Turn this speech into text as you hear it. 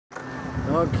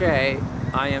Okay,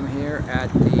 I am here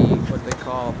at the what they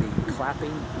call the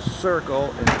clapping circle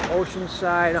in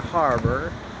Oceanside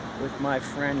Harbor with my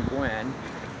friend Gwen.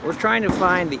 We're trying to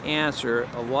find the answer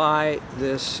of why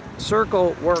this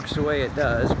circle works the way it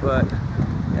does, but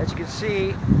as you can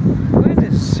see, Gwen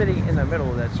is sitting in the middle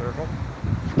of that circle.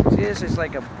 See, this is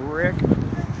like a brick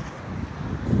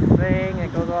thing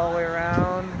that goes all the way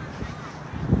around.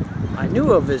 I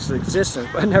knew of its existence,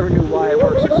 but I never knew why it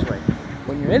works this way.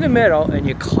 When you're in the middle and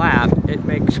you clap, it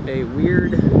makes a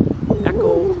weird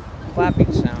echo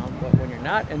clapping sound, but when you're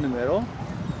not in the middle,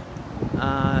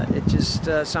 it just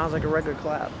sounds like a regular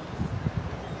clap.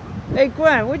 Hey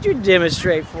Gwen, would you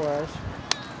demonstrate for us?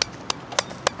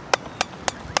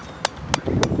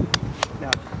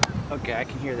 Now, okay, I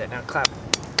can hear that. Now clap.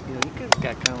 You know, you could have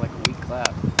got kind of like a weak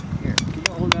clap. Here, can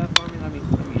you hold that for me? Let me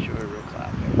show you a real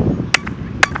clap there.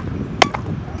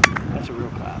 That's a real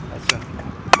clap. That's a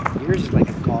yours is like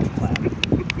a golf clap.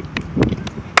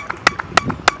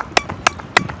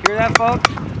 Hear that, folks?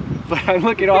 But I'm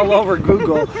looking all over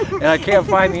Google and I can't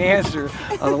find the answer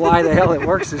of why the hell it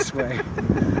works this way.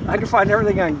 I can find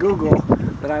everything on Google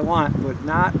that I want, but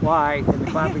not why in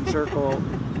the clapping circle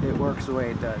it works the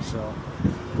way it does. So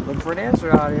look for an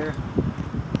answer out here.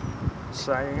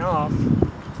 Signing off.